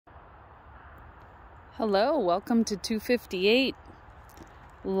Hello, welcome to 258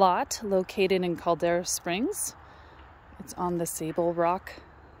 lot located in Caldera Springs. It's on the Sable Rock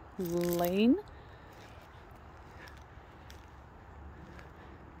lane.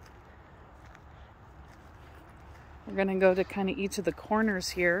 We're going to go to kind of each of the corners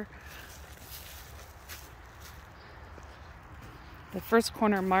here. The first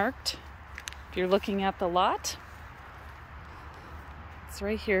corner marked, if you're looking at the lot, it's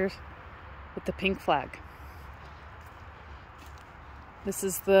right here with the pink flag. This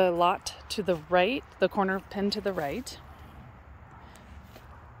is the lot to the right, the corner pin to the right.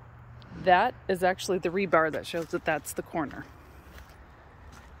 That is actually the rebar that shows that that's the corner.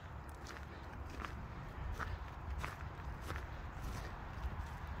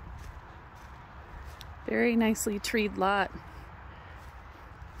 Very nicely treed lot.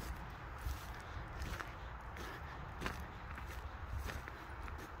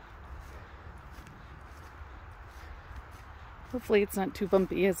 Hopefully it's not too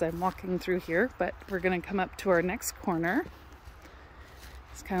bumpy as I'm walking through here, but we're going to come up to our next corner.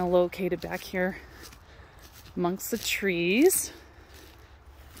 It's kind of located back here amongst the trees.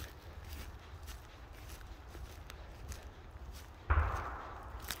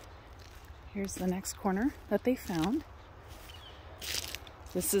 Here's the next corner that they found.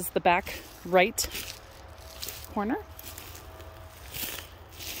 This is the back right corner.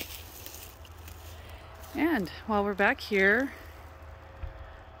 And while we're back here,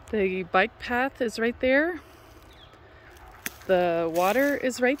 the bike path is right there. The water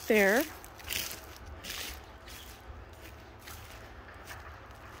is right there.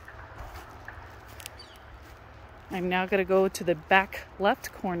 I'm now going to go to the back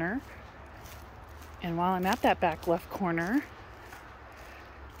left corner. And while I'm at that back left corner,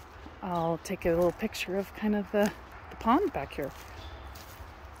 I'll take a little picture of kind of the pond back here.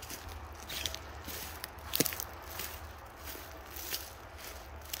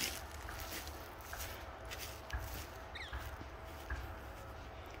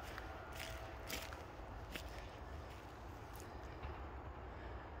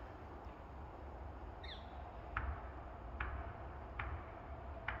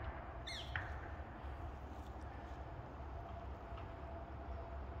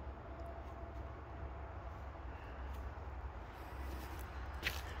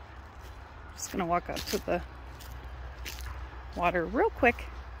 Just gonna walk up to the water real quick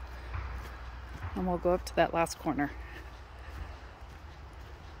and we'll go up to that last corner.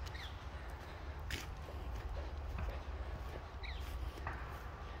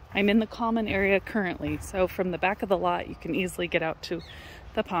 I'm in the common area currently, so from the back of the lot you can easily get out to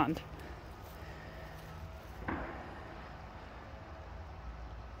the pond.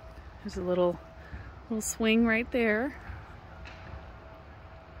 There's a little swing right there.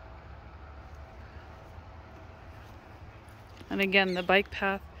 And again, the bike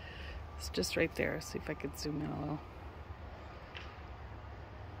path is just right there. See if I could zoom in a little.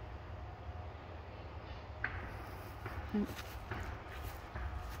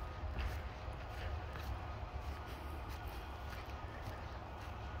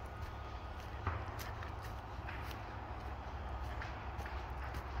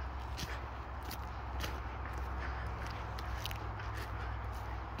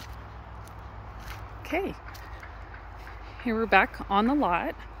 Okay. Here we're back on the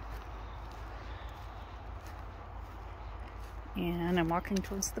lot, and I'm walking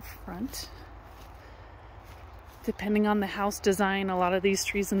towards the front. Depending on the house design, a lot of these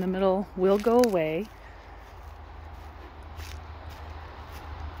trees in the middle will go away.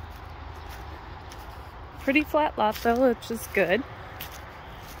 Pretty flat lot though, which is good.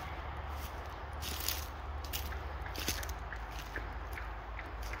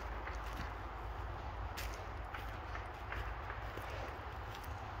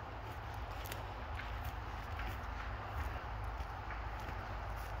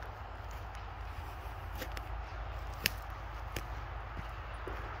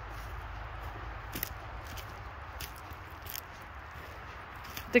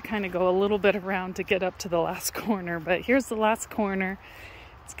 To kind of go a little bit around to get up to the last corner, but here's the last corner.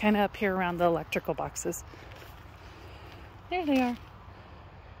 It's kind of up here around the electrical boxes. There they are.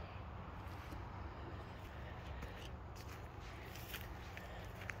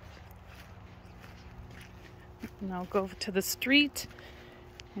 And I'll go to the street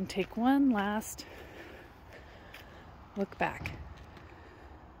and take one last look back.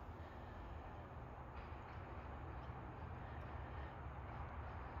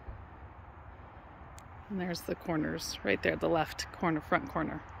 And there's the corners right there, the left corner, front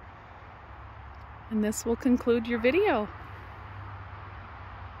corner. And this will conclude your video.